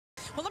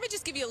Well, let me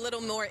just give you a little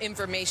more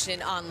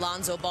information on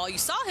Lonzo Ball. You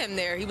saw him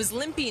there. He was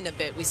limping a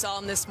bit. We saw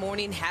him this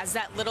morning, has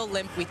that little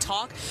limp. We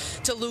talked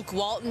to Luke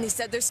Walton. He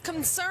said there's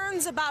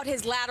concerns about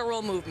his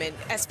lateral movement.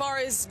 As far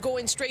as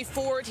going straight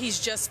forward, he's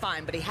just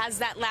fine. But he has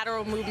that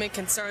lateral movement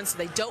concern, so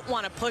they don't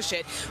want to push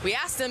it. We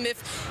asked him if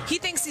he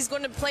thinks he's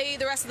going to play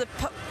the rest of the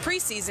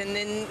preseason,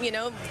 and, you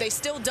know, they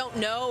still don't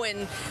know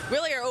and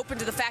really are open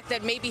to the fact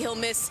that maybe he'll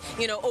miss,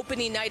 you know,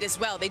 opening night as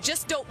well. They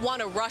just don't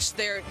want to rush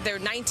their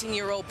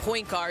 19-year-old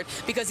point guard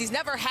because he's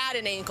never had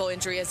an ankle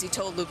injury, as he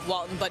told Luke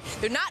Walton, but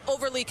they're not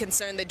overly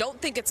concerned. They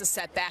don't think it's a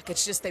setback.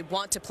 It's just they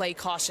want to play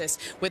cautious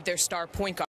with their star point guard.